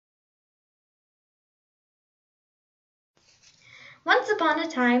Once upon a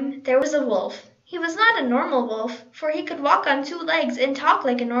time, there was a wolf. He was not a normal wolf, for he could walk on two legs and talk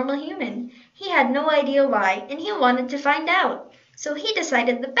like a normal human. He had no idea why, and he wanted to find out. So he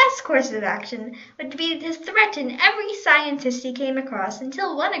decided the best course of action would be to threaten every scientist he came across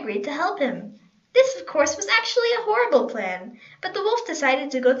until one agreed to help him. This, of course, was actually a horrible plan, but the wolf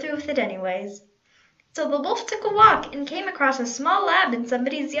decided to go through with it anyways. So the wolf took a walk and came across a small lab in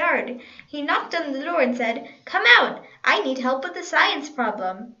somebody's yard. He knocked on the door and said, "Come out, I need help with a science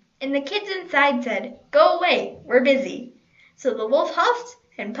problem." And the kids inside said, "Go away, we're busy." So the wolf huffed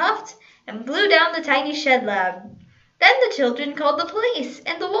and puffed and blew down the tiny shed lab. Then the children called the police,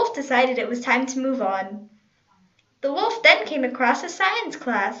 and the wolf decided it was time to move on. The wolf then came across a science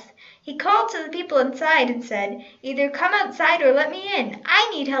class. He called to the people inside and said, "Either come outside or let me in. I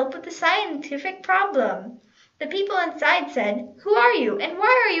need help with a scientific problem." The people inside said, "Who are you, and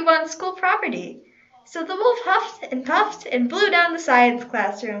why are you on school property?" So the wolf huffed and puffed and blew down the science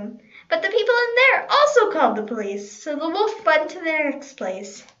classroom. But the people in there also called the police, so the wolf went to the next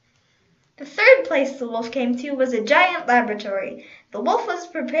place. The third place the wolf came to was a giant laboratory. The wolf was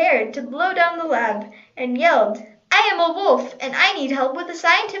prepared to blow down the lab and yelled, "I am a wolf, and I need help with a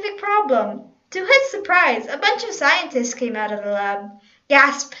scientific problem." To his surprise, a bunch of scientists came out of the lab.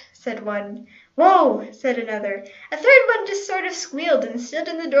 "Gasp," said one. "Whoa," said another. A third one just sort of squealed and stood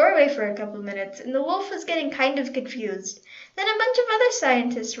in the doorway for a couple minutes, and the wolf was getting kind of confused. Then a bunch of other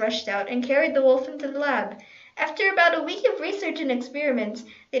scientists rushed out and carried the wolf into the lab. After about a week of research and experiments,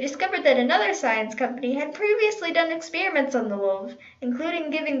 they discovered that another science company had previously done experiments on the wolf, including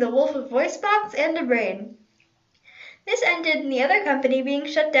giving the wolf a voice box and a brain. This ended in the other company being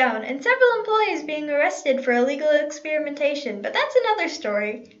shut down and several employees being arrested for illegal experimentation, but that's another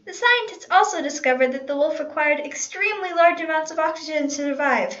story. The scientists also discovered that the wolf required extremely large amounts of oxygen to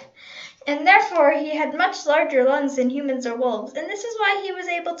survive, and therefore he had much larger lungs than humans or wolves, and this is why he was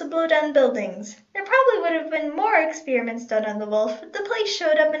able to blow down buildings. There probably would have been more experiments done on the wolf, but the police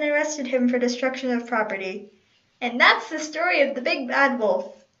showed up and arrested him for destruction of property. And that's the story of the big bad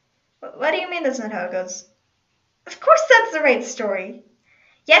wolf. What do you mean that's not how it goes? Of course that's the right story.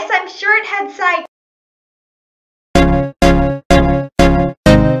 Yes, I'm sure it had side